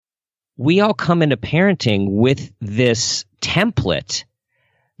we all come into parenting with this template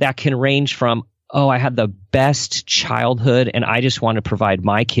that can range from, oh, I had the best childhood and I just want to provide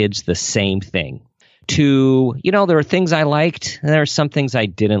my kids the same thing, to, there are things I liked and there are some things I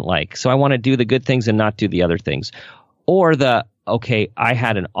didn't like. So I want to do the good things and not do the other things. Or okay, I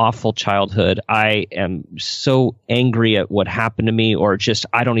had an awful childhood. I am so angry at what happened to me, or just,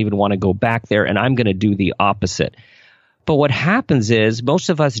 I don't even want to go back there and I'm going to do the opposite. But what happens is most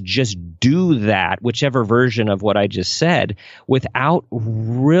of us just do that, whichever version of what I just said, without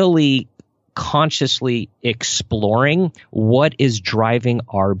really consciously exploring what is driving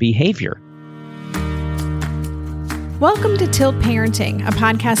our behavior. Welcome to Tilt Parenting, a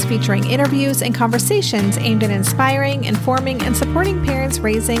podcast featuring interviews and conversations aimed at inspiring, informing, and supporting parents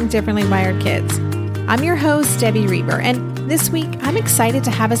raising differently wired kids. I'm your host, Debbie Reber, and this week I'm excited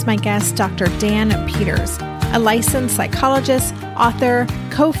to have as my guest Dr. Dan Peters, a licensed psychologist, author,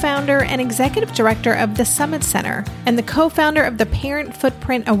 co-founder, and executive director of the Summit Center, and the co-founder of the Parent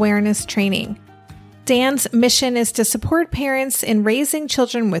Footprint Awareness Training. Dan's mission is to support parents in raising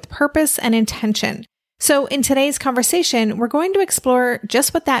children with purpose and intention. So in today's conversation, we're going to explore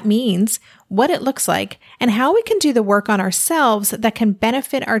just what that means, what it looks like, and how we can do the work on ourselves that can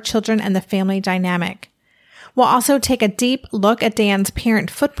benefit our children and the family dynamic. We'll also take a deep look at Dan's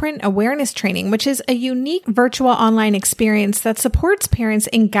Parent Footprint Awareness Training, which is a unique virtual online experience that supports parents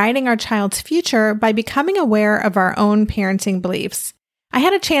in guiding our child's future by becoming aware of our own parenting beliefs. I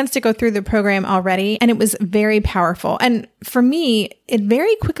had a chance to go through the program already, and it was very powerful. And for me, it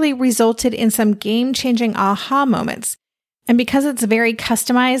very quickly resulted in some game-changing aha moments. And because it's very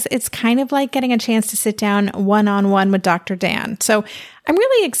customized, it's kind of like getting a chance to sit down one-on-one with Dr. Dan. So I'm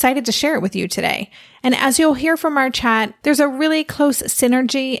really excited to share it with you today. And as you'll hear from our chat, there's a really close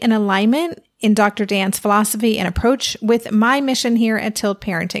synergy and alignment in Dr. Dan's philosophy and approach with my mission here at Tilt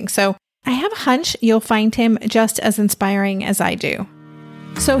Parenting. So I have a hunch you'll find him just as inspiring as I do.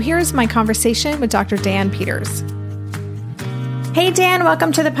 So here's my conversation with Dr. Dan Peters. Hey, Dan,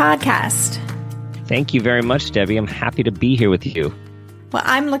 welcome to the podcast. Thank you very much, Debbie. I'm happy to be here with you. Well,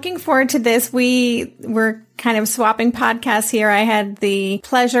 I'm looking forward to this. We're kind of swapping podcasts here. I had the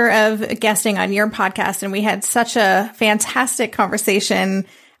pleasure of guesting on your podcast, and we had such a fantastic conversation.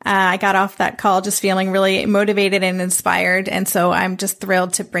 I got off that call just feeling really motivated and inspired. And so I'm just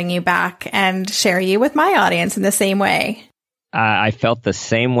thrilled to bring you back and share you with my audience in the same way. I felt the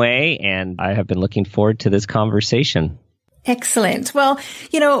same way, and I have been looking forward to this conversation. Excellent. Well,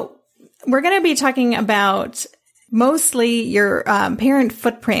 we're going to be talking about mostly your parent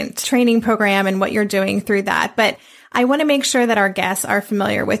footprint training program and what you're doing through that. But I want to make sure that our guests are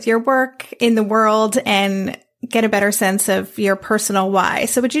familiar with your work in the world and get a better sense of your personal why.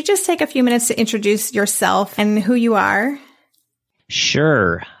 So would you just take a few minutes to introduce yourself and who you are?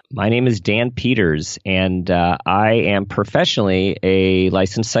 Sure. My name is Dan Peters, and I am professionally a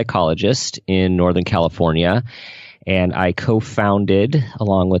licensed psychologist in Northern California. And I co-founded,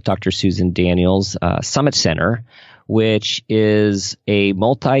 along with Dr. Susan Daniels, Summit Center, which is a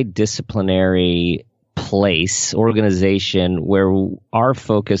multidisciplinary organization where our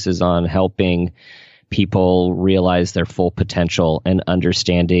focus is on helping people realize their full potential and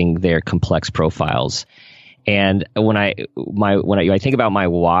understanding their complex profiles. And when I think about my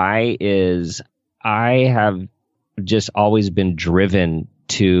why, is I have just always been driven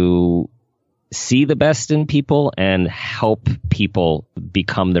to see the best in people and help people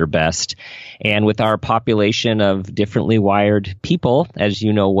become their best. And with our population of differently wired people, as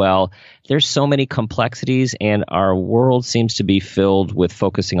you know well, there's so many complexities, and our world seems to be filled with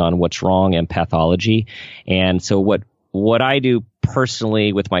focusing on what's wrong and pathology. And so what I do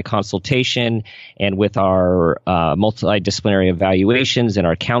personally with my consultation and with our multidisciplinary evaluations and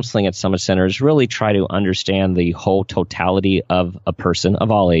our counseling at Summit Center is really try to understand the whole totality of a person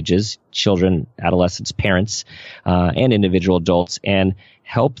of all ages, children, adolescents, parents, and individual adults, and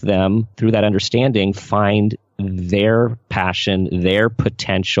help them through that understanding find their passion, their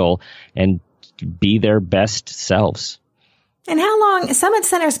potential, and be their best selves. And how long? Summit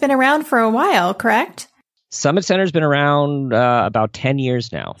Center's been around for a while, correct? Summit Center's been around about 10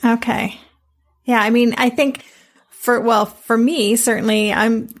 years now. Okay. Yeah, I mean, I think for me, certainly,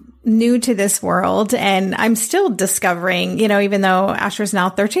 I'm new to this world and I'm still discovering, even though Asher's now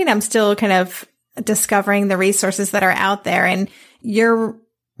 13, I'm still kind of discovering the resources that are out there. And your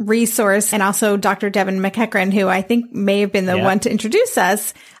resource, and also Dr. Devin McEachran, who I think may have been the one to introduce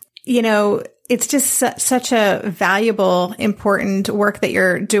us, it's just such a valuable, important work that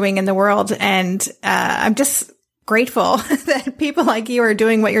you're doing in the world. And I'm just grateful that people like you are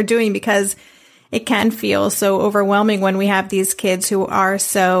doing what you're doing, because it can feel so overwhelming when we have these kids who are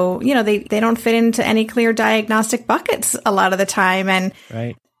so, they don't fit into any clear diagnostic buckets a lot of the time. And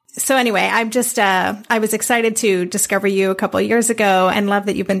right. So anyway, I'm just, I was excited to discover you a couple of years ago and love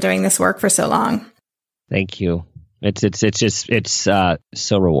that you've been doing this work for so long. Thank you. It's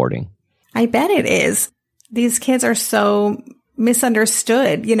so rewarding. I bet it is. These kids are so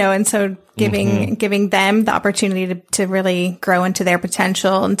misunderstood, and so giving them the opportunity to really grow into their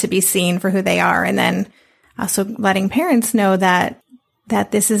potential and to be seen for who they are. And then also letting parents know that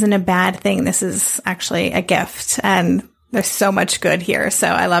this isn't a bad thing. This is actually a gift, and there's so much good here. So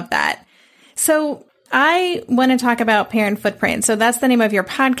I love that. So I want to talk about Parent Footprint. So that's the name of your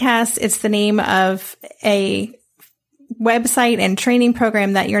podcast. It's the name of a website and training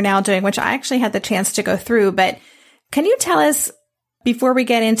program that you're now doing, which I actually had the chance to go through. But can you tell us, before we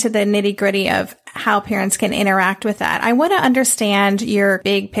get into the nitty gritty of how parents can interact with that, I want to understand your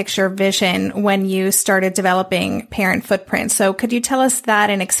big picture vision when you started developing Parent Footprint. So could you tell us that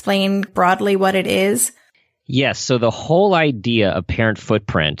and explain broadly what it is? Yes. So the whole idea of Parent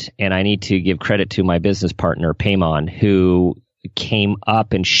Footprint, and I need to give credit to my business partner, Paymon, who came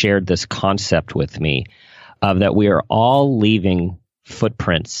up and shared this concept with me of that we are all leaving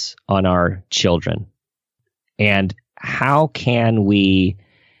footprints on our children. And how can we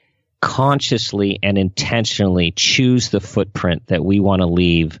consciously and intentionally choose the footprint that we want to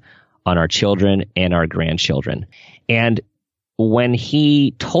leave on our children and our grandchildren? And when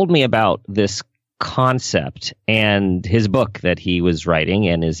he told me about this concept and his book that he was writing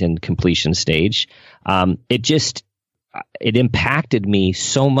and is in completion stage, it impacted me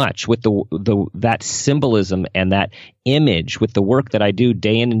so much with that symbolism and that image with the work that I do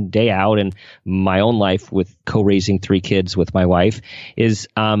day in and day out in my own life with co-raising 3 kids with my wife is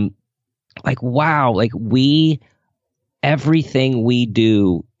wow, everything we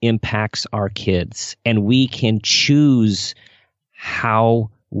do impacts our kids, and we can choose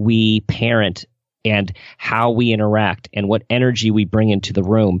how we parent and how we interact and what energy we bring into the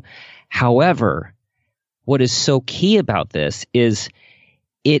room. However, what is so key about this is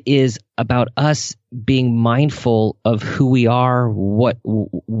it is about us being mindful of who we are, who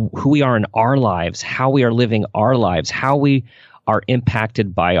we are in our lives, how we are living our lives, how we are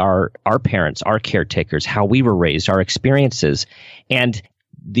impacted by our parents, our caretakers, how we were raised, our experiences. And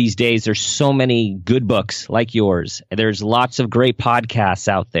these days, there's so many good books like yours. There's lots of great podcasts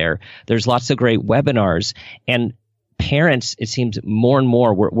out there. There's lots of great webinars. And parents, it seems more and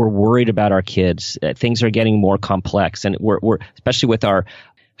more, we're worried about our kids. Things are getting more complex. And we're especially with our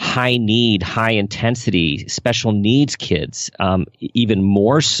high need, high intensity, special needs kids, even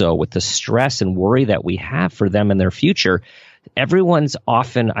more so with the stress and worry that we have for them and their future. Everyone's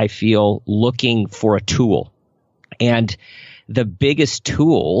often, I feel, looking for a tool. And the biggest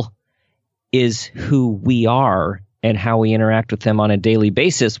tool is who we are and how we interact with them on a daily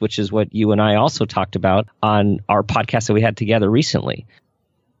basis, which is what you and I also talked about on our podcast that we had together recently.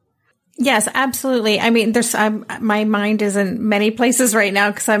 Yes, absolutely. I mean, my mind is in many places right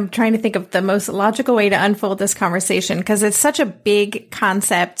now because I'm trying to think of the most logical way to unfold this conversation, because it's such a big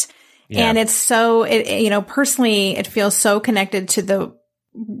concept. Yeah. And it's so, personally, it feels so connected to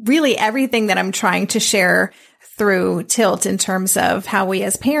really everything that I'm trying to share through Tilt in terms of how we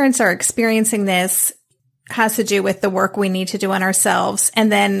as parents are experiencing this has to do with the work we need to do on ourselves.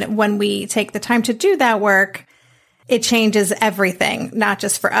 And then when we take the time to do that work, it changes everything, not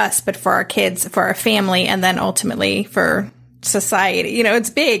just for us, but for our kids, for our family, and then ultimately for society. It's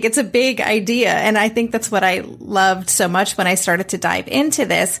big. It's a big idea. And I think that's what I loved so much when I started to dive into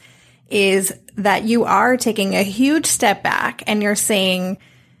this, is that you are taking a huge step back and you're saying,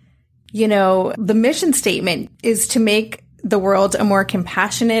 the mission statement is to make the world a more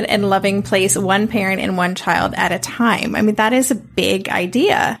compassionate and loving place, one parent and one child at a time. I mean, that is a big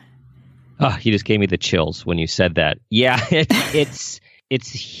idea. Oh, you just gave me the chills when you said that. Yeah, it's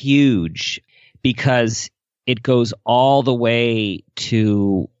huge, because it goes all the way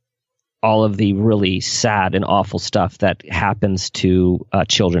to all of the really sad and awful stuff that happens to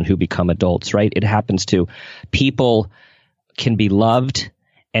children who become adults, right? It happens to people can be loved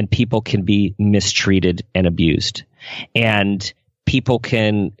and people can be mistreated and abused. And people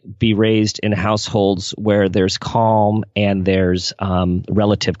can be raised in households where there's calm and there's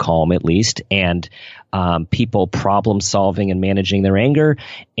relative calm, at least, and people problem solving and managing their anger.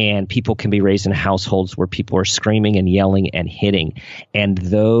 And people can be raised in households where people are screaming and yelling and hitting. And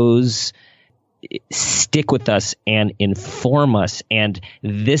those stick with us and inform us. And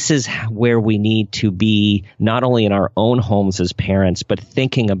this is where we need to be, not only in our own homes as parents, but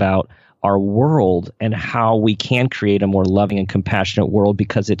thinking about our world and how we can create a more loving and compassionate world,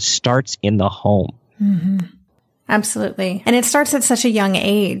 because it starts in the home. Mm-hmm. Absolutely. And it starts at such a young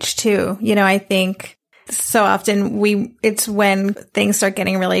age too. I think so often it's when things start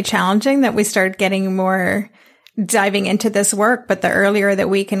getting really challenging that we start getting more diving into this work. But the earlier that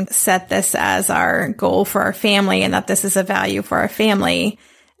we can set this as our goal for our family and that this is a value for our family,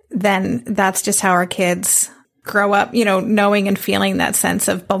 then that's just how our kids grow up, knowing and feeling that sense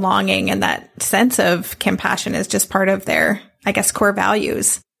of belonging, and that sense of compassion is just part of their, I guess, core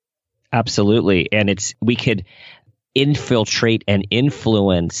values. Absolutely. And we could infiltrate and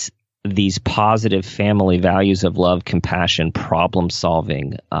influence these positive family values of love, compassion, problem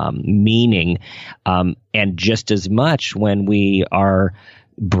solving, meaning, and just as much when we are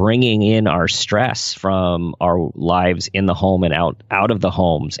bringing in our stress from our lives in the home and out of the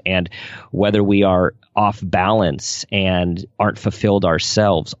homes, and whether we are off balance and aren't fulfilled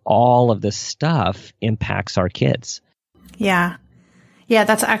ourselves, all of this stuff impacts our kids. Yeah. Yeah,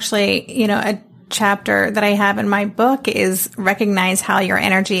 that's actually, a chapter that I have in my book is recognize how your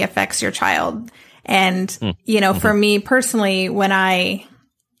energy affects your child. And, for me personally, when I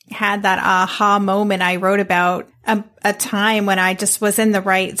had that aha moment, I wrote about a time when I just was in the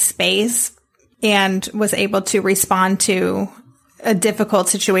right space and was able to respond to a difficult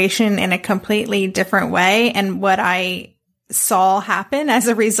situation in a completely different way. And what I saw happen as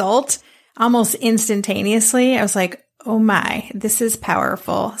a result, almost instantaneously, I was like, oh my, this is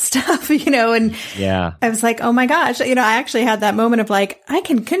powerful stuff, and yeah, I was like, oh my gosh, I actually had that moment of like, I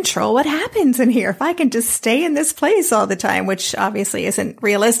can control what happens in here if I can just stay in this place all the time, which obviously isn't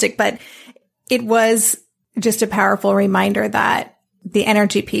realistic, but it was just a powerful reminder that the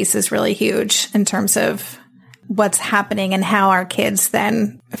energy piece is really huge in terms of what's happening and how our kids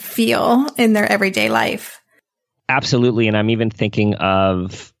then feel in their everyday life. Absolutely. And I'm even thinking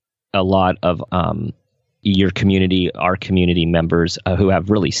of a lot of, your community, our community members who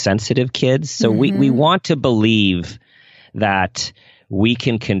have really sensitive kids. So we want to believe that we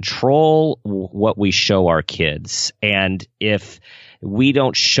can control what we show our kids. And if we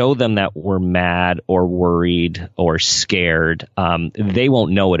don't show them that we're mad or worried or scared, they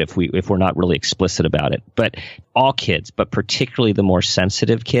won't know it if we're not really explicit about it. But all kids, but particularly the more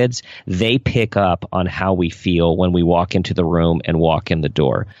sensitive kids, they pick up on how we feel when we walk into the room and walk in the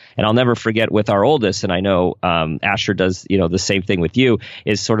door. And I'll never forget with our oldest, and I know Asher does, the same thing with you,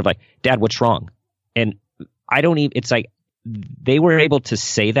 is sort of like, Dad, what's wrong? And it's like, they were able to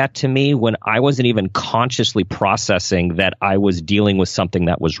say that to me when I wasn't even consciously processing that I was dealing with something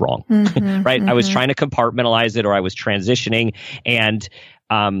that was wrong, right? I was trying to compartmentalize it, or I was transitioning, and,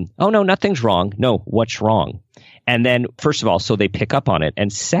 oh no, nothing's wrong. No, what's wrong? And then first of all, so they pick up on it.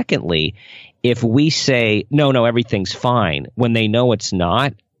 And secondly, if we say, no, everything's fine, when they know it's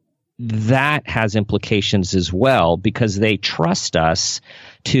not, that has implications as well, because they trust us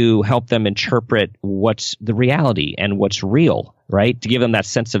to help them interpret what's the reality and what's real, right? To give them that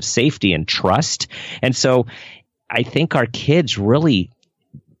sense of safety and trust. And so I think our kids really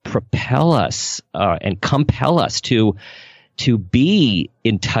propel us and compel us to be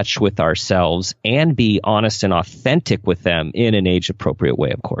in touch with ourselves and be honest and authentic with them in an age-appropriate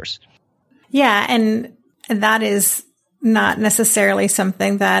way, of course. Yeah, and that is not necessarily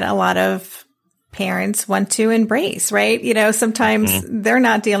something that a lot of parents want to embrace, right? Sometimes they're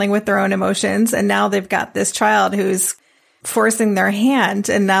not dealing with their own emotions, and now they've got this child who's forcing their hand,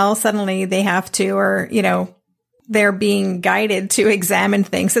 and now suddenly they have to, or, they're being guided to examine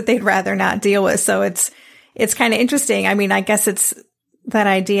things that they'd rather not deal with. So it's kind of interesting. I mean, I guess it's that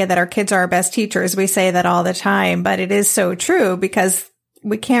idea that our kids are our best teachers. We say that all the time, but it is so true, because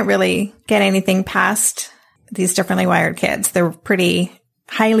we can't really get anything past these differently wired kids. They're pretty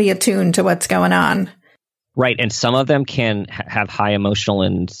highly attuned to what's going on. Right. And some of them can have high emotional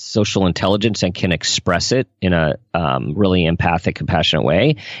and social intelligence and can express it in a really empathic, compassionate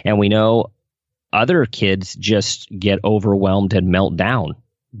way. And we know other kids just get overwhelmed and melt down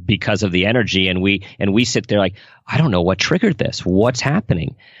because of the energy. And we sit there like, I don't know what triggered this. What's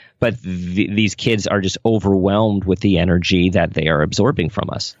happening? But these kids are just overwhelmed with the energy that they are absorbing from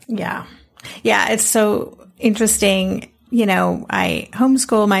us. Yeah. Yeah. It's so interesting. I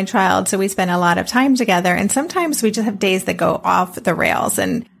homeschool my child, so we spend a lot of time together. And sometimes we just have days that go off the rails.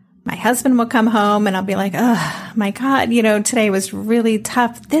 And my husband will come home and I'll be like, oh my God, today was really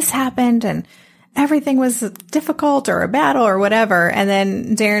tough. This happened and everything was difficult or a battle or whatever. And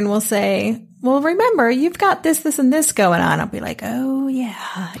then Darren will say, well, remember, you've got this, and this going on. I'll be like, oh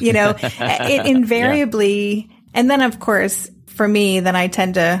yeah, it invariably. Yeah. And then of course, for me, then I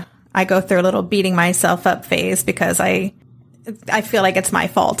go through a little beating myself up phase, because I I feel like it's my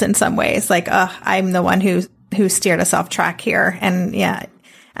fault in some ways. Like, I'm the one who steered us off track here. And yeah,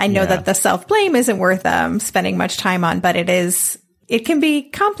 I know that the self-blame isn't worth spending much time on, but it can be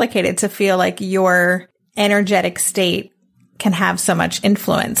complicated to feel like your energetic state can have so much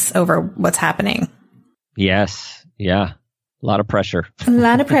influence over what's happening. Yes. Yeah. A lot of pressure. A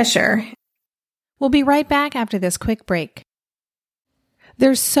lot of pressure. We'll be right back after this quick break.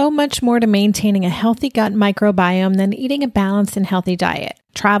 There's so much more to maintaining a healthy gut microbiome than eating a balanced and healthy diet.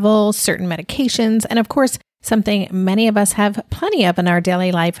 Travel, certain medications, and of course, something many of us have plenty of in our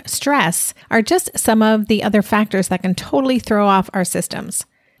daily life, stress, are just some of the other factors that can totally throw off our systems.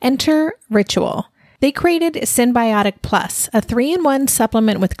 Enter Ritual. They created Synbiotic Plus, a 3-in-1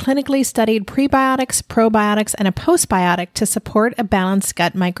 supplement with clinically studied prebiotics, probiotics, and a postbiotic to support a balanced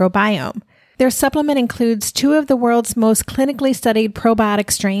gut microbiome. Their supplement includes 2 of the world's most clinically studied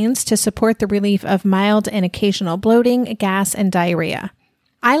probiotic strains to support the relief of mild and occasional bloating, gas, and diarrhea.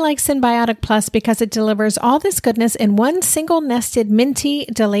 I like Synbiotic Plus because it delivers all this goodness in one single nested minty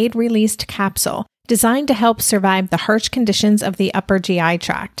delayed released capsule designed to help survive the harsh conditions of the upper GI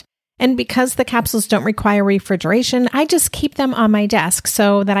tract. And because the capsules don't require refrigeration, I just keep them on my desk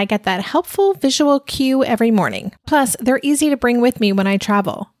so that I get that helpful visual cue every morning. Plus, they're easy to bring with me when I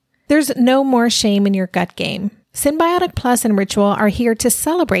travel. There's no more shame in your gut game. Synbiotic Plus and Ritual are here to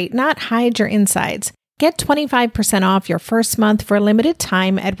celebrate, not hide your insides. Get 25% off your first month for a limited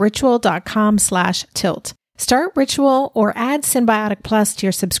time at ritual.com/tilt. Start Ritual or add Synbiotic Plus to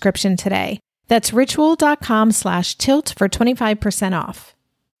your subscription today. That's ritual.com/tilt for 25% off.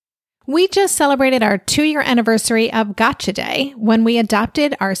 We just celebrated our 2-year anniversary of Gotcha Day when we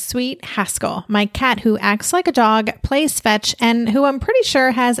adopted our sweet Haskell, my cat who acts like a dog, plays fetch, and who I'm pretty sure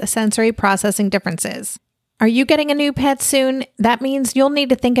has sensory processing differences. Are you getting a new pet soon? That means you'll need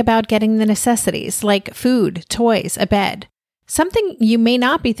to think about getting the necessities like food, toys, a bed. Something you may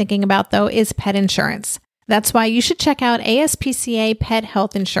not be thinking about, though, is pet insurance. That's why you should check out ASPCA Pet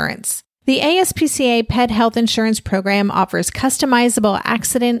Health Insurance. The ASPCA Pet Health Insurance Program offers customizable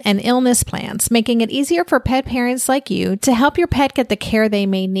accident and illness plans, making it easier for pet parents like you to help your pet get the care they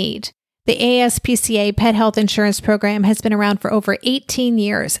may need. The ASPCA Pet Health Insurance Program has been around for over 18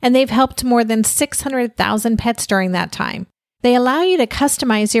 years, and they've helped more than 600,000 pets during that time. They allow you to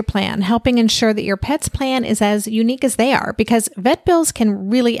customize your plan, helping ensure that your pet's plan is as unique as they are, because vet bills can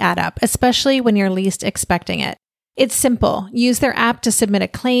really add up, especially when you're least expecting it. It's simple. Use their app to submit a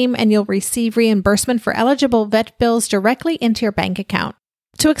claim and you'll receive reimbursement for eligible vet bills directly into your bank account.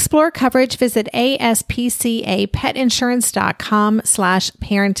 To explore coverage, visit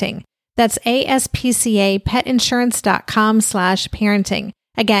aspcapetinsurance.com/parenting. That's aspcapetinsurance.com/parenting.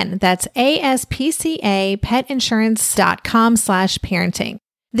 Again, that's aspcapetinsurance.com/parenting.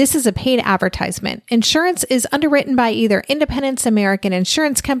 This is a paid advertisement. Insurance is underwritten by either Independence American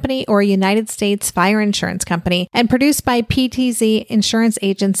Insurance Company or United States Fire Insurance Company and produced by PTZ Insurance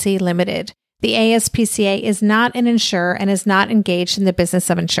Agency Limited. The ASPCA is not an insurer and is not engaged in the business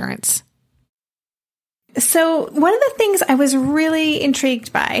of insurance. So one of the things I was really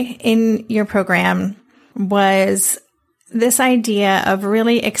intrigued by in your program was this idea of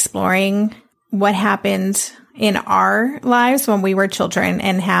really exploring what happened in our lives when we were children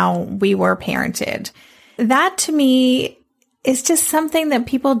and how we were parented. That to me is just something that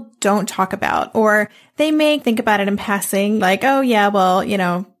people don't talk about, or they may think about it in passing, like, oh yeah, well,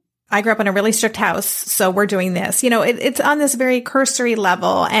 I grew up in a really strict house, so we're doing this. It's on this very cursory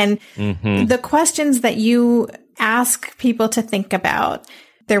level. And the questions that you ask people to think about,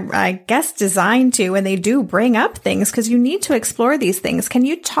 they're, I guess, designed to, and they do bring up things because you need to explore these things. Can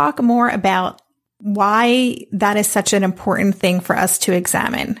you talk more about why that is such an important thing for us to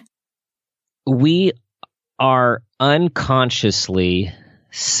examine? We are unconsciously,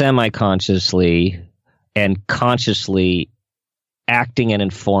 semi-consciously, and consciously acting and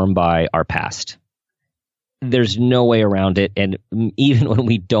informed by our past. There's no way around it. And even when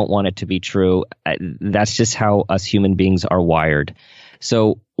we don't want it to be true, that's just how us human beings are wired.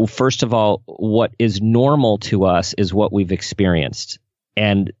 So first of all, what is normal to us is what we've experienced.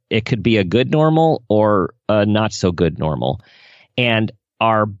 And it could be a good normal or a not so good normal. And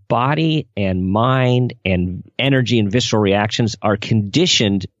our body and mind and energy and visceral reactions are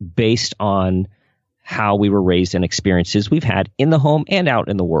conditioned based on how we were raised and experiences we've had in the home and out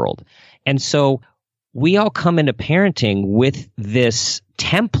in the world. And so we all come into parenting with this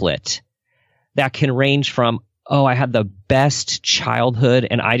template that can range from, oh, I had the best childhood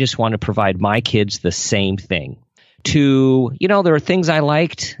and I just want to provide my kids the same thing, to, there are things I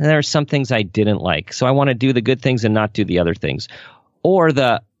liked and there are some things I didn't like. So I want to do the good things and not do the other things. Or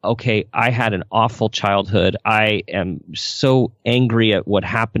the, okay, I had an awful childhood. I am so angry at what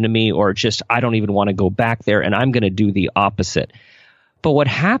happened to me, or just, I don't even want to go back there, and I'm going to do the opposite. But what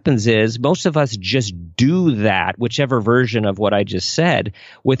happens is most of us just do that, whichever version of what I just said,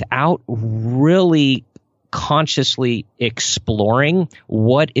 without really consciously exploring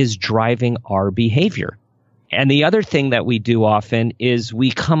what is driving our behavior. And the other thing that we do often is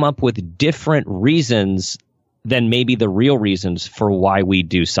we come up with different reasons than maybe the real reasons for why we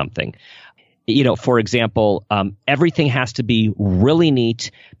do something. You know, for example, everything has to be really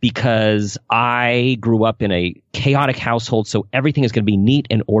neat because I grew up in a chaotic household, so everything is going to be neat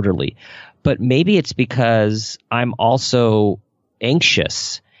and orderly. But maybe it's because I'm also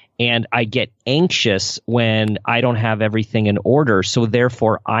anxious, and I get anxious when I don't have everything in order. So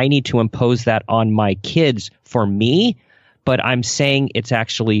therefore, I need to impose that on my kids for me, but I'm saying it's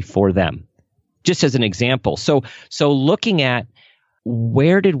actually for them. Just as an example. So looking at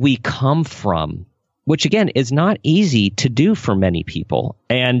where did we come from, which again is not easy to do for many people.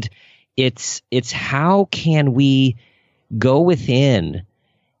 And it's how can we go within.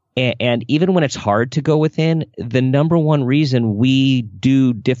 And even when it's hard to go within, the number one reason we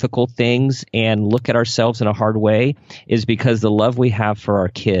do difficult things and look at ourselves in a hard way is because the love we have for our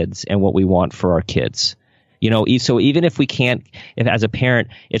kids and what we want for our kids. You know, so even if we can't, if as a parent,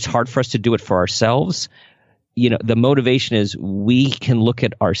 it's hard for us to do it for ourselves, you know, the motivation is we can look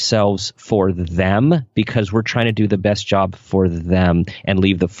at ourselves for them because we're trying to do the best job for them and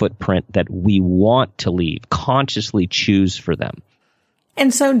leave the footprint that we want to leave, consciously choose for them.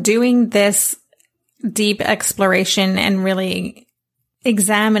 And so doing this deep exploration and really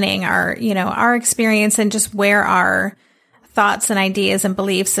examining our experience and just where our thoughts and ideas and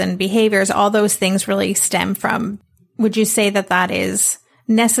beliefs and behaviors, all those things really stem from, would you say that that is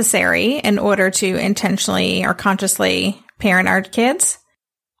necessary in order to intentionally or consciously parent our kids?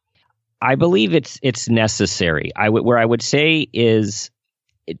 I believe it's necessary. Where I would say is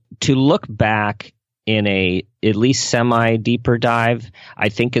to look back in a at least semi deeper dive, I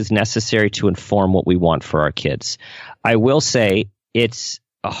think is necessary to inform what we want for our kids. I will say it's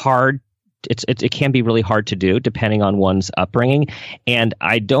hard. It can be really hard to do depending on one's upbringing. And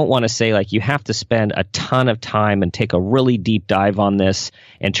I don't want to say like you have to spend a ton of time and take a really deep dive on this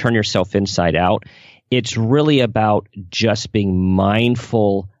and turn yourself inside out. It's really about just being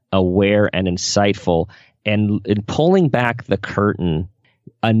mindful, aware, and insightful and pulling back the curtain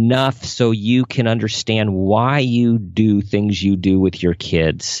enough so you can understand why you do things you do with your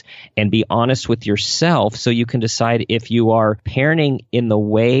kids and be honest with yourself so you can decide if you are parenting in the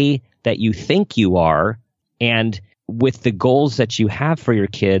way that you think you are and with the goals that you have for your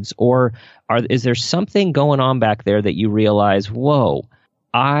kids, or is there something going on back there that you realize, whoa,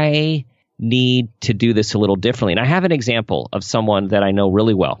 I need to do this a little differently. And I have an example of someone that I know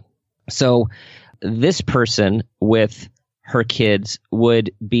really well. So this person with her kids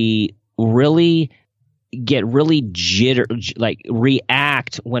would be get really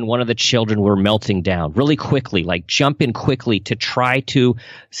react when one of the children were melting down really quickly, like jump in quickly to try to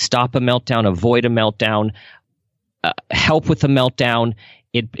stop a meltdown, avoid a meltdown, help with a meltdown.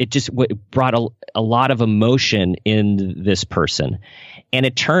 It just brought a lot of emotion in this person. And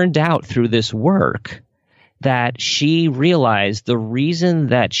it turned out through this work that she realized the reason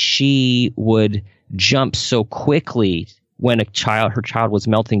that she would jump so quickly when her child was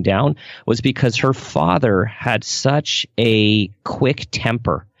melting down was because her father had such a quick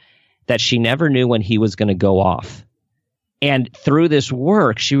temper that she never knew when he was going to go off. And through this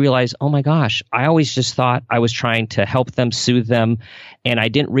work, she realized, oh my gosh, I always just thought I was trying to help them, soothe them, and I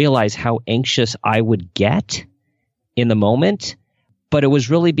didn't realize how anxious I would get in the moment. But it was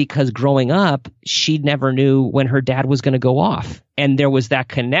really because growing up, she never knew when her dad was going to go off. And there was that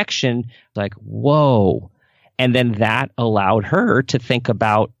connection, like, whoa. And then that allowed her to think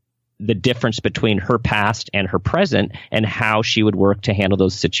about the difference between her past and her present and how she would work to handle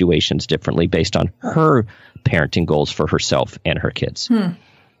those situations differently based on her parenting goals for herself and her kids.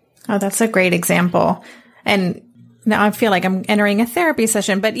 Oh, that's a great example. And now I feel like I'm entering a therapy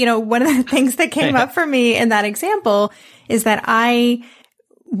session. But, you know, one of the things that came up for me in that example is that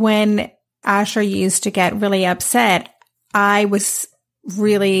when Asher used to get really upset, his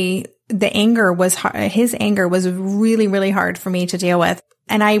anger was really, really hard for me to deal with.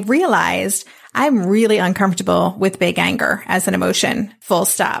 And I realized I'm really uncomfortable with big anger as an emotion, full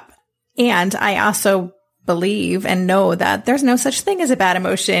stop. And I also believe and know that there's no such thing as a bad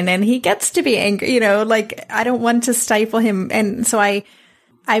emotion and he gets to be angry, like I don't want to stifle him. And so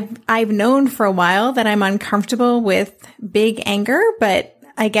I've known for a while that I'm uncomfortable with big anger, but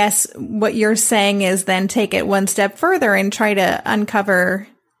I guess what you're saying is then take it one step further and try to uncover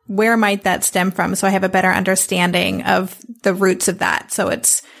where might that stem from, so I have a better understanding of the roots of that. So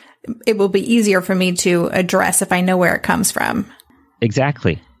it will be easier for me to address if I know where it comes from.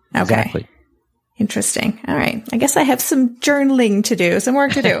 Exactly. Okay. Exactly. Interesting. All right. I guess I have some journaling to do, some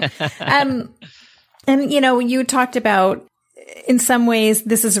work to do. And, you talked about, in some ways,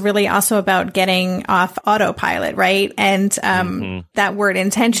 this is really also about getting off autopilot, right? And that word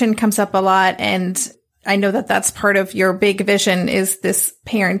intention comes up a lot. And I know that that's part of your big vision, is this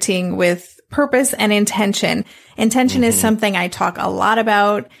parenting with purpose and intention. Intention is something I talk a lot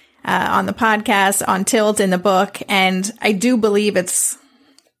about on the podcast, on Tilt, in the book. And I do believe it's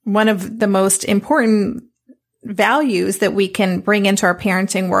one of the most important values that we can bring into our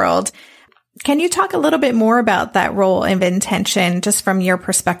parenting world. Can you talk a little bit more about that role of intention, just from your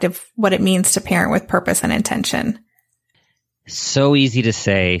perspective, what it means to parent with purpose and intention? So easy to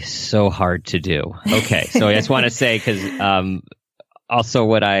say, so hard to do. Okay. So I just want to say, because also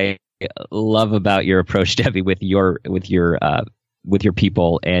what I love about your approach, Debbie, with your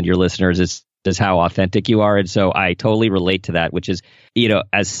people and your listeners is how authentic you are. And so I totally relate to that, which is,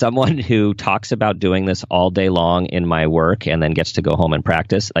 as someone who talks about doing this all day long in my work and then gets to go home and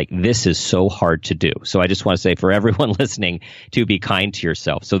practice, like, this is so hard to do. So I just want to say, for everyone listening, to be kind to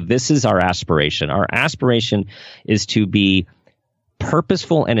yourself. So this is our aspiration. Our aspiration is to be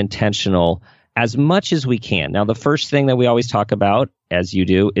purposeful and intentional as much as we can. Now, the first thing that we always talk about, as you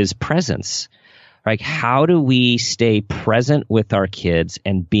do, is presence. Like, how do we stay present with our kids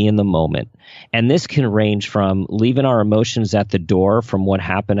and be in the moment? And this can range from leaving our emotions at the door from what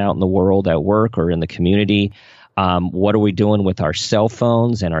happened out in the world, at work or in the community. What are we doing with our cell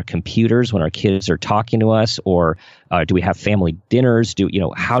phones and our computers when our kids are talking to us? Or do we have family dinners?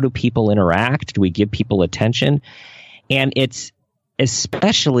 How do people interact? Do we give people attention? And it's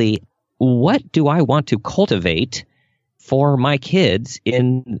especially, what do I want to cultivate for my kids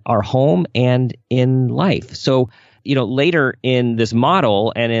in our home and in life? So, later in this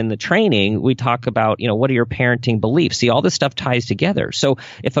model and in the training, we talk about, what are your parenting beliefs? See, all this stuff ties together. So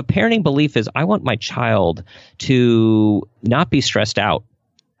if a parenting belief is, I want my child to not be stressed out.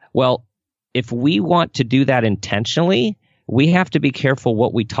 Well, if we want to do that intentionally, we have to be careful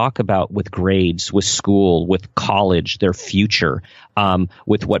what we talk about with grades, with school, with college, their future,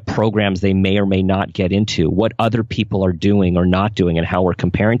 with what programs they may or may not get into, what other people are doing or not doing, and how we're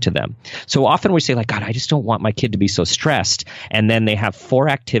comparing to them. So often we say, like, God, I just don't want my kid to be so stressed. And then they have 4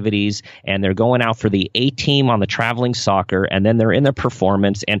 activities and they're going out for the A team on the traveling soccer, and then they're in their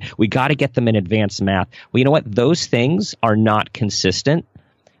performance, and we got to get them in advanced math. Well, you know what? Those things are not consistent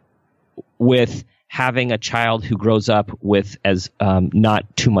with having a child who grows up with as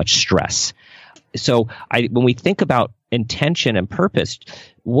not too much stress. So when we think about intention and purpose,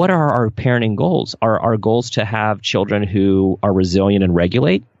 what are our parenting goals? Are our goals to have children who are resilient and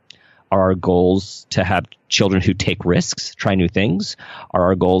regulate? Are our goals to have children who take risks, try new things? Are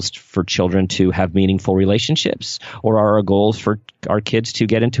our goals for children to have meaningful relationships? Or are our goals for our kids to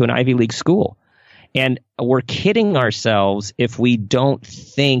get into an Ivy League school? And we're kidding ourselves if we don't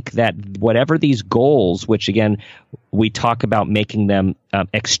think that whatever these goals, which again, we talk about making them,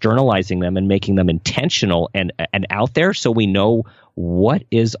 externalizing them and making them intentional and out there, so we know what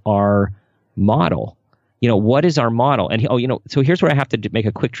is our model. What is our model? And, so here's where I have to make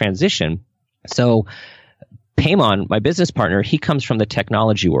a quick transition. So Paymon, my business partner, he comes from the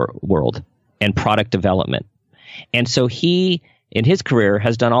technology world and product development. And so he, in his career,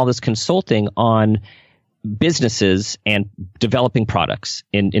 has done all this consulting on businesses and developing products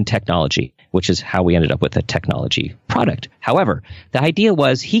in technology, which is how we ended up with a technology product. However, the idea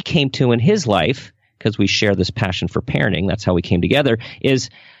was he came to in his life, because we share this passion for parenting, that's how we came together, is,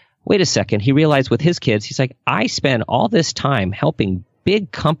 wait a second, he realized with his kids, he's like, I spend all this time helping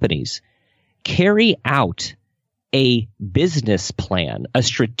big companies carry out a business plan, a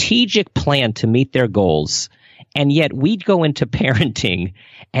strategic plan to meet their goals. And yet we'd go into parenting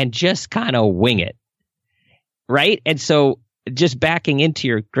and just kind of wing it, right? And so just backing into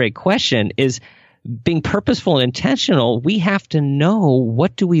your great question is being purposeful and intentional. We have to know,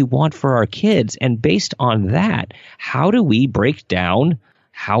 what do we want for our kids? And based on that, how do we break down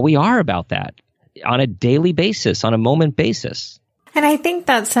how we are about that on a daily basis, on a moment basis? And I think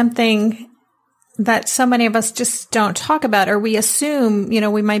that's something that so many of us just don't talk about, or we assume,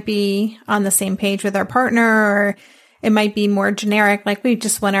 we might be on the same page with our partner, or it might be more generic, like we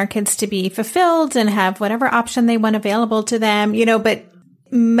just want our kids to be fulfilled and have whatever option they want available to them, but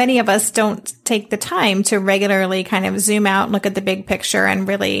many of us don't take the time to regularly kind of zoom out, look at the big picture, and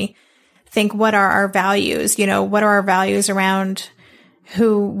really think, what are our values? What are our values around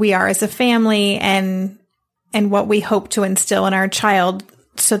who we are as a family and what we hope to instill in our child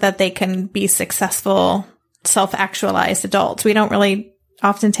so that they can be successful, self-actualized adults. We don't really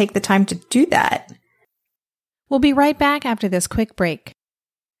often take the time to do that. We'll be right back after this quick break.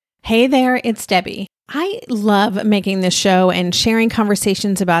 Hey there, it's Debbie. I love making this show and sharing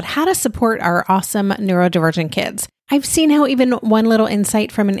conversations about how to support our awesome neurodivergent kids. I've seen how even one little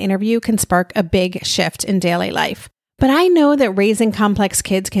insight from an interview can spark a big shift in daily life. But I know that raising complex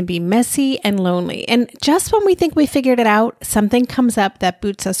kids can be messy and lonely. And just when we think we figured it out, something comes up that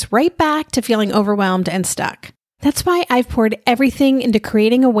boots us right back to feeling overwhelmed and stuck. That's why I've poured everything into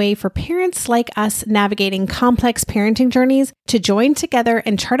creating a way for parents like us navigating complex parenting journeys to join together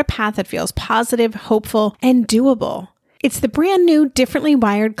and chart a path that feels positive, hopeful, and doable. It's the brand new Differently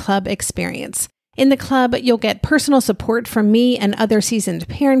Wired Club experience. In the club, you'll get personal support from me and other seasoned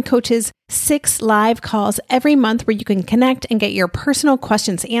parent coaches, 6 live calls every month where you can connect and get your personal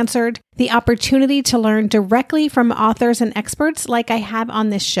questions answered, the opportunity to learn directly from authors and experts like I have on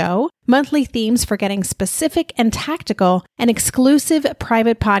this show, monthly themes for getting specific and tactical, an exclusive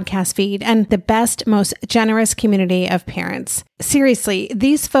private podcast feed, and the best, most generous community of parents. Seriously,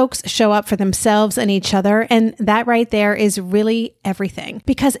 these folks show up for themselves and each other, and that right there is really everything.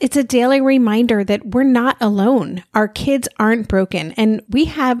 Because it's a daily reminder that we're not alone. Our kids aren't broken, and we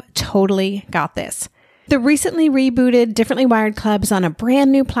have totally got this. The recently rebooted Differently Wired Club is on a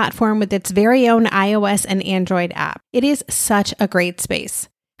brand new platform with its very own iOS and Android app. It is such a great space.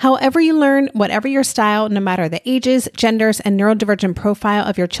 However you learn, whatever your style, no matter the ages, genders, and neurodivergent profile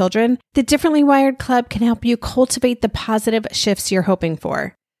of your children, the Differently Wired Club can help you cultivate the positive shifts you're hoping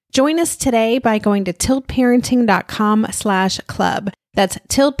for. Join us today by going to tiltparenting.com/club. That's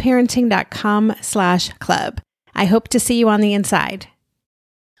tiltparenting.com/club. I hope to see you on the inside.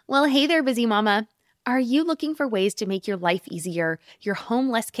 Well, hey there, busy mama. Are you looking for ways to make your life easier, your home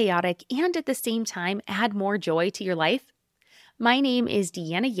less chaotic, and at the same time add more joy to your life? My name is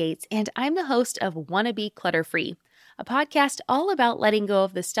Deanna Yates, and I'm the host of Wanna Be Clutter-Free, a podcast all about letting go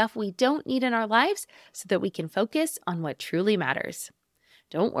of the stuff we don't need in our lives so that we can focus on what truly matters.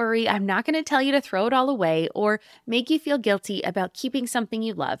 Don't worry, I'm not going to tell you to throw it all away or make you feel guilty about keeping something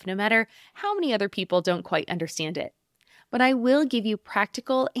you love, no matter how many other people don't quite understand it. But I will give you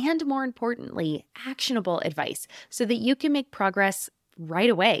practical and, more importantly, actionable advice so that you can make progress right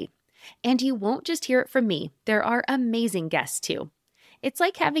away. And you won't just hear it from me. There are amazing guests too. It's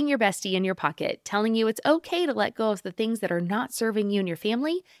like having your bestie in your pocket telling you it's okay to let go of the things that are not serving you and your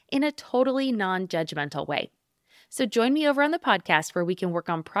family in a totally non-judgmental way. So join me over on the podcast where we can work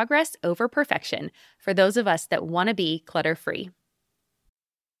on progress over perfection for those of us that want to be clutter-free.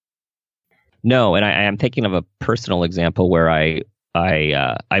 No, and I am thinking of a personal example where I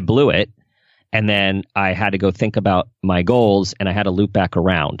blew it, and then I had to go think about my goals, and I had to loop back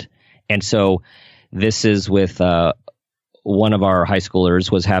around. And so this is with one of our high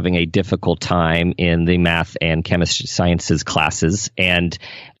schoolers was having a difficult time in the math and chemistry sciences classes. And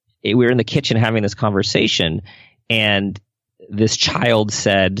we were in the kitchen having this conversation, and this child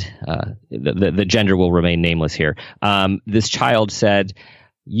said, the gender will remain nameless here. This child said,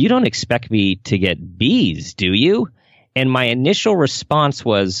 "You don't expect me to get B's, do you?" And my initial response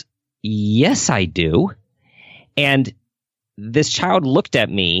was, "Yes, I do." And this child looked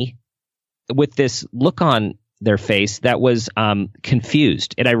at me with this look on their face that was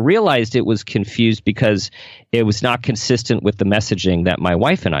confused. And I realized it was confused because it was not consistent with the messaging that my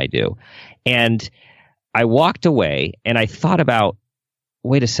wife and I do. And I walked away and I thought about,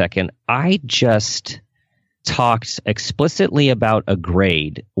 wait a second, I just talked explicitly about a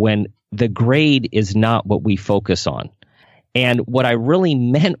grade when the grade is not what we focus on. And what I really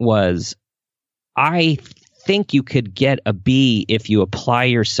meant was, I think you could get a B if you apply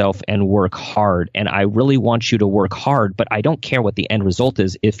yourself and work hard. And I really want you to work hard, but I don't care what the end result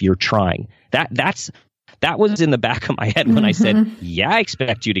is if you're trying. That was in the back of my head when I said, yeah, I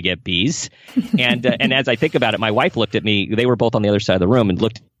expect you to get B's. And as I think about it, my wife looked at me. They were both on the other side of the room and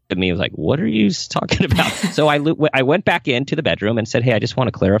looked at me and was like, what are you talking about? So I went back into the bedroom and said, hey, I just want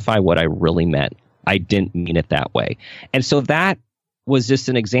to clarify what I really meant. I didn't mean it that way. And so that was just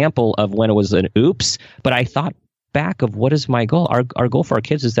an example of when it was an oops, but I thought back of what is my goal? Our goal for our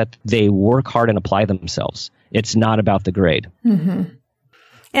kids is that they work hard and apply themselves. It's not about the grade. Mm-hmm.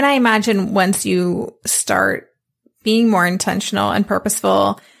 And I imagine once you start being more intentional and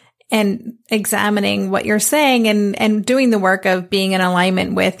purposeful and examining what you're saying and doing the work of being in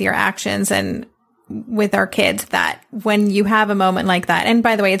alignment with your actions and with our kids, that when you have a moment like that, and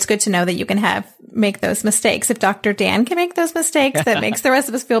by the way, it's good to know that you can have make those mistakes. If Dr. Dan can make those mistakes, that makes the rest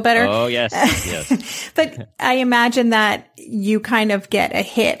of us feel better. Oh, yes. Yes. But I imagine that you kind of get a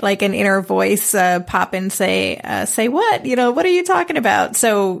hit, like an inner voice pop and say what? What are you talking about?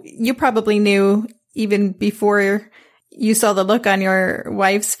 So you probably knew even before you saw the look on your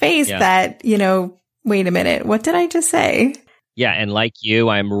wife's face that, wait a minute, what did I just say? Yeah. And like you,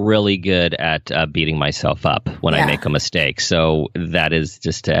 I'm really good at beating myself up when I make a mistake. So that is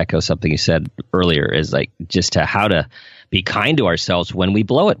just to echo something you said earlier, is like just how to be kind to ourselves when we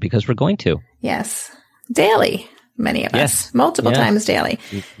blow it, because we're going to. Yes. Daily. Many of us. Multiple times daily.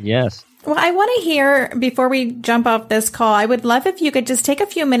 Yes. Well, I want to hear, before we jump off this call, I would love if you could just take a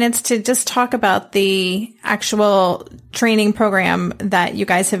few minutes to just talk about the actual training program that you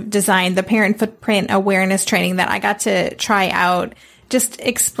guys have designed, the Parent Footprint Awareness Training that I got to try out. Just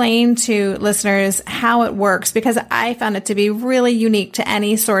explain to listeners how it works, because I found it to be really unique to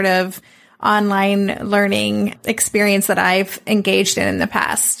any sort of online learning experience that I've engaged in the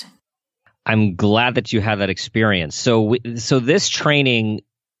past. I'm glad that you had that experience. So this training,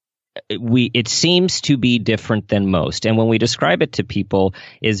 it seems to be different than most. And when we describe it to people,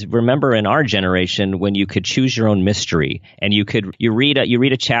 is remember in our generation when you could choose your own mystery, and you read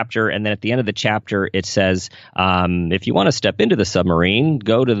a chapter, and then at the end of the chapter it says, if you want to step into the submarine,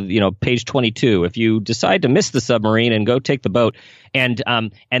 go to page 22. If you decide to miss the submarine, and go take the boat, and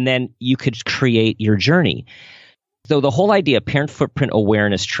then you could create your journey. So the whole idea of parent footprint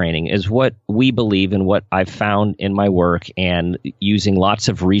awareness training is what we believe, and what I've found in my work and using lots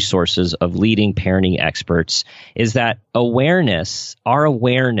of resources of leading parenting experts, is that our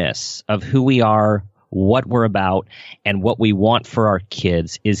awareness of who we are, what we're about, and what we want for our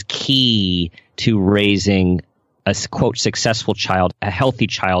kids is key to raising a, quote, successful child, a healthy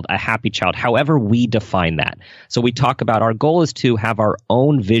child, a happy child, however we define that. So we talk about our goal is to have our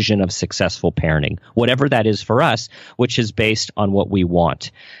own vision of successful parenting, whatever that is for us, which is based on what we want.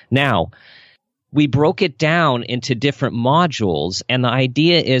 Now, we broke it down into different modules, and the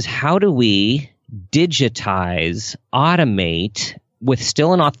idea is, how do we digitize, automate with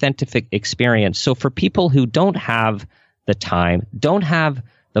still an authentic experience? So for people who don't have the time, don't have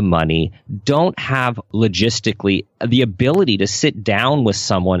the money, don't have logistically the ability to sit down with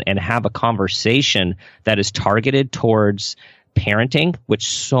someone and have a conversation that is targeted towards parenting, which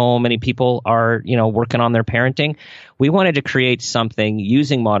so many people are, working on their parenting. We wanted to create something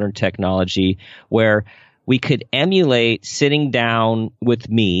using modern technology where we could emulate sitting down with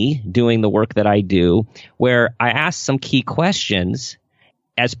me doing the work that I do, where I ask some key questions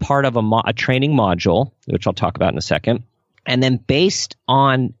as part of a training module, which I'll talk about in a second. And then based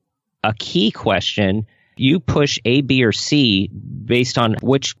on a key question, you push A, B, or C based on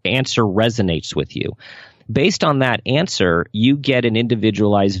which answer resonates with you. Based on that answer, you get an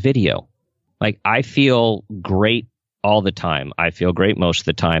individualized video. Like, I feel great all the time. I feel great most of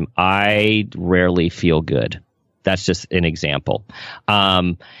the time. I rarely feel good. That's just an example.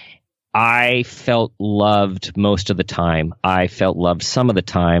 I felt loved most of the time. I felt loved some of the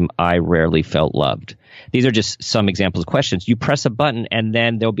time. I rarely felt loved. These are just some examples of questions. You press a button, and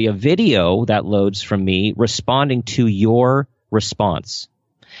then there'll be a video that loads from me responding to your response.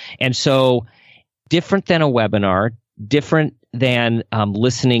 And so, different than a webinar, different than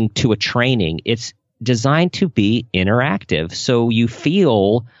listening to a training, it's designed to be interactive. So you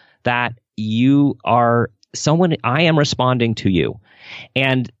feel that you are someone, I am responding to you.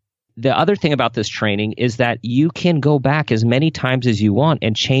 And the other thing about this training is that you can go back as many times as you want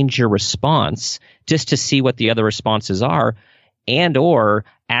and change your response just to see what the other responses are, and or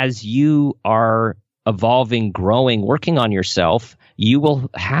as you are evolving, growing, working on yourself, you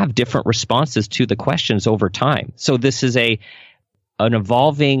will have different responses to the questions over time. So this is an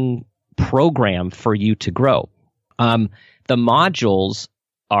evolving program for you to grow. The modules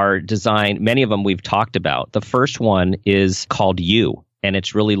are designed, many of them we've talked about. The first one is called You. And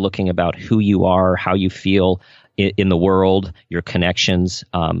it's really looking about who you are, how you feel in the world, your connections,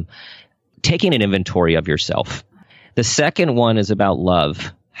 taking an inventory of yourself. The second one is about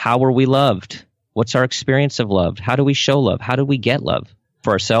love. How are we loved? What's our experience of love? How do we show love? How do we get love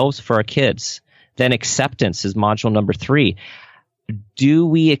for ourselves, for our kids? Then acceptance is module number 3. Do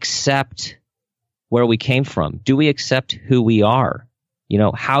we accept where we came from? Do we accept who we are?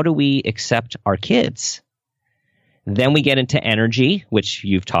 How do we accept our kids? Then we get into energy, which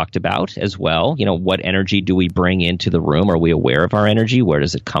you've talked about as well. What energy do we bring into the room? Are we aware of our energy? Where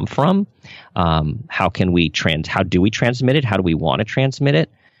does it come from? How do we transmit it? How do we want to transmit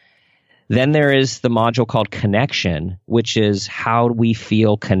it? Then there is the module called connection, which is how we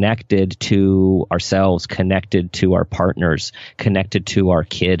feel connected to ourselves, connected to our partners, connected to our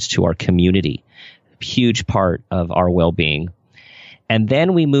kids, to our community. huge part of our well-being. And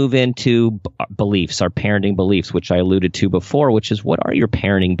then we move into beliefs, our parenting beliefs, which I alluded to before, which is, what are your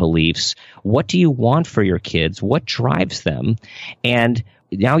parenting beliefs? What do you want for your kids? What drives them? And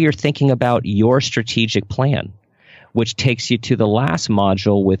now you're thinking about your strategic plan, which takes you to the last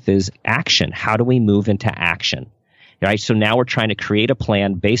module, with is action. How do we move into action? Right? So now we're trying to create a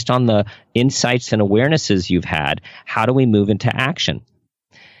plan based on the insights and awarenesses you've had. How do we move into action?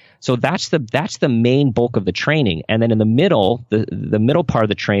 So that's the main bulk of the training. And then in the middle, the middle part of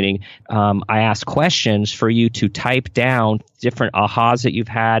the training, I ask questions for you to type down different ahas that you've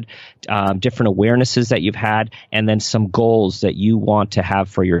had, different awarenesses that you've had, and then some goals that you want to have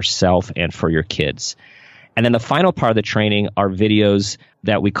for yourself and for your kids. And then the final part of the training are videos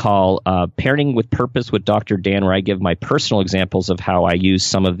that we call Parenting with Purpose with Dr. Dan, where I give my personal examples of how I use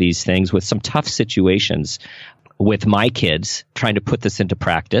some of these things with some tough situations with my kids, trying to put this into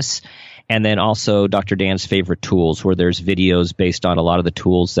practice. And then also Dr. Dan's favorite tools, where there's videos based on a lot of the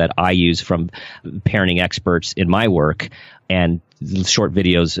tools that I use from parenting experts in my work, and short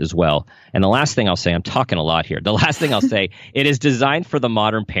videos as well. And the last thing I'll say, I'm talking a lot here. The last thing I'll say, it is designed for the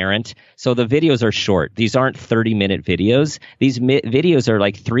modern parent. So the videos are short. These aren't 30-minute videos. These videos are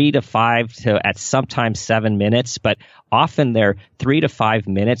like 3 to 5 to at sometimes 7 minutes, but often they're 3 to 5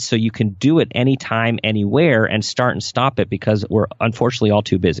 minutes. So you can do it anytime, anywhere, and start and stop it, because we're unfortunately all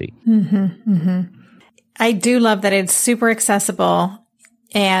too busy. Mm-hmm, mm-hmm. I do love that it's super accessible.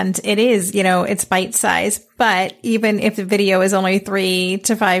 And it is, it's bite size, but even if the video is only 3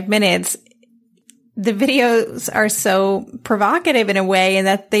 to 5 minutes, the videos are so provocative in a way, and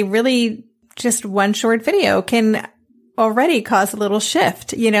that they really, just one short video can already cause a little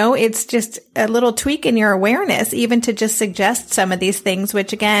shift. It's just a little tweak in your awareness, even to just suggest some of these things,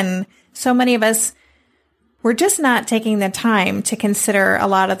 which again, so many of us, we're just not taking the time to consider a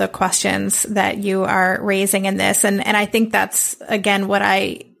lot of the questions that you are raising in this. And I think that's, again, what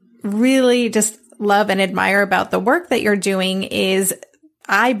I really just love and admire about the work that you're doing is,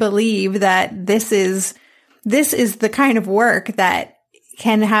 I believe that this is the kind of work that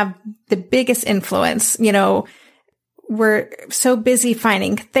can have the biggest influence. We're so busy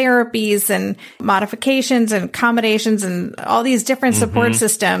finding therapies and modifications and accommodations and all these different support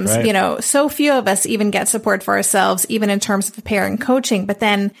systems. Right. So few of us even get support for ourselves, even in terms of parent coaching. But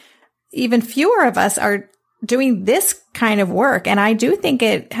then even fewer of us are doing this kind of work. And I do think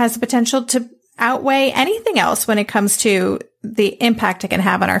it has the potential to outweigh anything else when it comes to the impact it can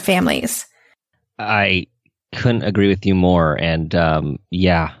have on our families. I couldn't agree with you more. And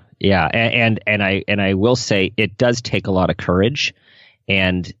yeah. And I will say, it does take a lot of courage,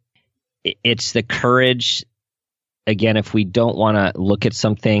 and it's the courage, again, if we don't want to look at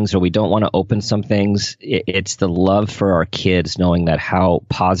some things, or we don't want to open some things, it's the love for our kids, knowing that how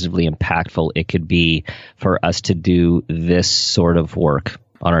positively impactful it could be for us to do this sort of work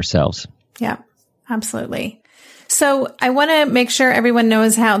on ourselves. Yeah, absolutely. So I want to make sure everyone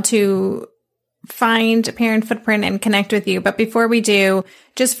knows how to find Parent Footprint and connect with you. But before we do,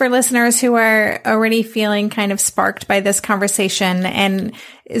 just for listeners who are already feeling kind of sparked by this conversation, and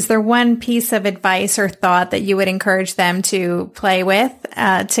is there one piece of advice or thought that you would encourage them to play with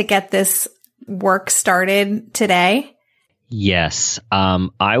to get this work started today? Yes.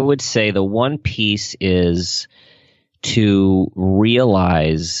 I would say the one piece is to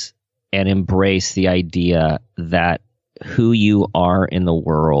realize and embrace the idea that who you are in the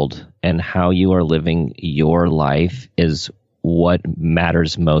world and how you are living your life is what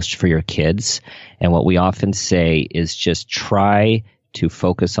matters most for your kids. And what we often say is just try to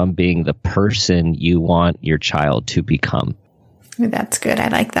focus on being the person you want your child to become. That's good. I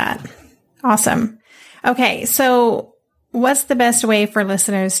like that. Awesome. Okay. So what's the best way for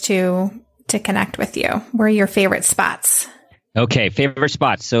listeners to connect with you? Where are your favorite spots? Okay, favorite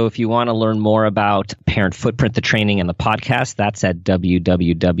spots. So if you want to learn more about Parent Footprint, the training and the podcast, that's at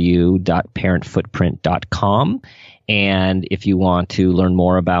www.parentfootprint.com. And if you want to learn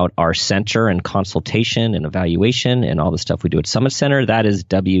more about our center and consultation and evaluation and all the stuff we do at Summit Center, that is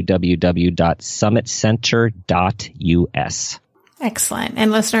www.summitcenter.us. Excellent.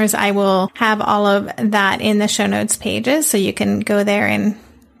 And listeners, I will have all of that in the show notes pages, so you can go there and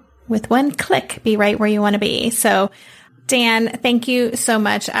with one click be right where you want to be. So Dan, thank you so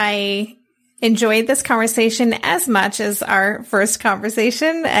much. I enjoyed this conversation as much as our first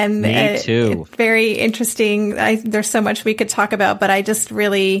conversation. And me too. It's very interesting. There's so much we could talk about, but I just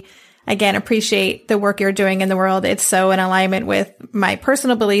really, again, appreciate the work you're doing in the world. It's so in alignment with my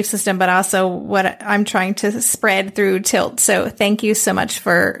personal belief system, but also what I'm trying to spread through Tilt. So thank you so much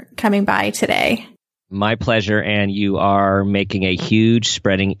for coming by today. My pleasure. And you are making a huge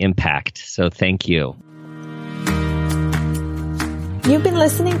spreading impact. So thank you. You've been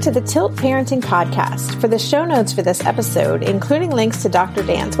listening to the Tilt Parenting Podcast. For the show notes for this episode, including links to Dr.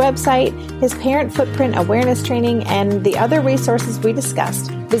 Dan's website, his parent footprint awareness training, and the other resources we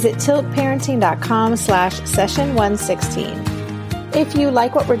discussed, visit tiltparenting.com/session116. If you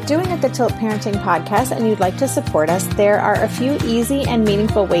like what we're doing at the Tilt Parenting Podcast and you'd like to support us, there are a few easy and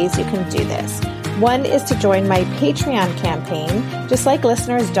meaningful ways you can do this. One is to join my Patreon campaign, just like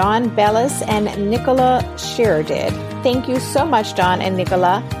listeners Dawn Bellis and Nicola Shearer did. Thank you so much, Dawn and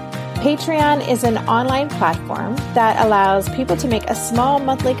Nicola. Patreon is an online platform that allows people to make a small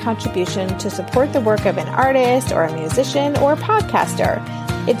monthly contribution to support the work of an artist or a musician or a podcaster.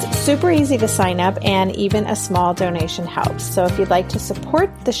 It's super easy to sign up, and even a small donation helps. So if you'd like to support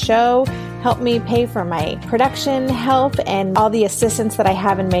the show, help me pay for my production help and all the assistance that I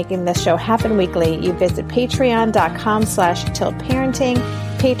have in making this show happen weekly, you visit patreon.com/tiltparenting.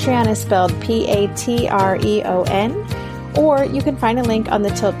 Patreon is spelled Patreon, or you can find a link on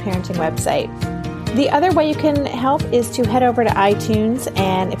the Tilt Parenting website. The other way you can help is to head over to iTunes,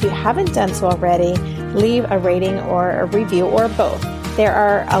 and if you haven't done so already, leave a rating or a review or both. There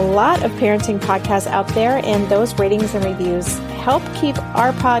are a lot of parenting podcasts out there, and those ratings and reviews help keep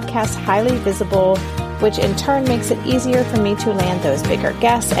our podcast highly visible, which in turn makes it easier for me to land those bigger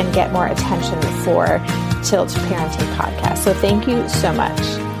guests and get more attention for Tilt Parenting Podcast. So thank you so much.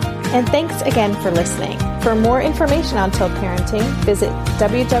 And thanks again for listening. For more information on Tilt Parenting, visit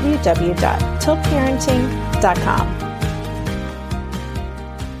www.tiltparenting.com.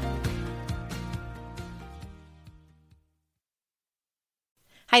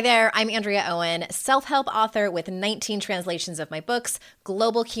 Hi there, I'm Andrea Owen, self-help author with 19 translations of my books,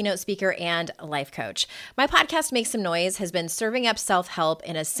 global keynote speaker, and life coach. My podcast, Make Some Noise, has been serving up self-help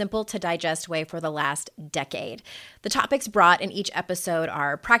in a simple-to-digest way for the last decade. The topics brought in each episode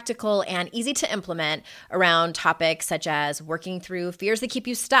are practical and easy to implement around topics such as working through fears that keep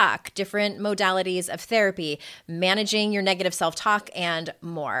you stuck, different modalities of therapy, managing your negative self-talk, and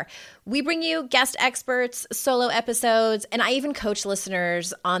more. We bring you guest experts, solo episodes, and I even coach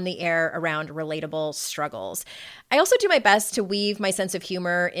listeners on the air around relatable struggles. I also do my best to weave my sense of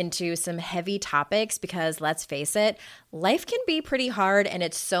humor into some heavy topics because, let's face it, life can be pretty hard, and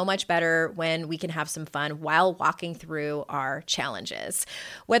it's so much better when we can have some fun while walking through our challenges.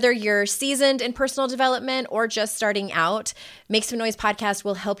 Whether you're seasoned in personal development or just starting out, Make Some Noise podcast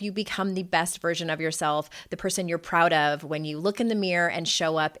will help you become the best version of yourself, the person you're proud of when you look in the mirror and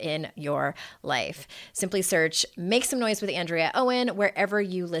show up in your life. Simply search Make Some Noise with Andrea Owen wherever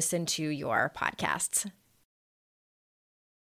you listen to your podcasts.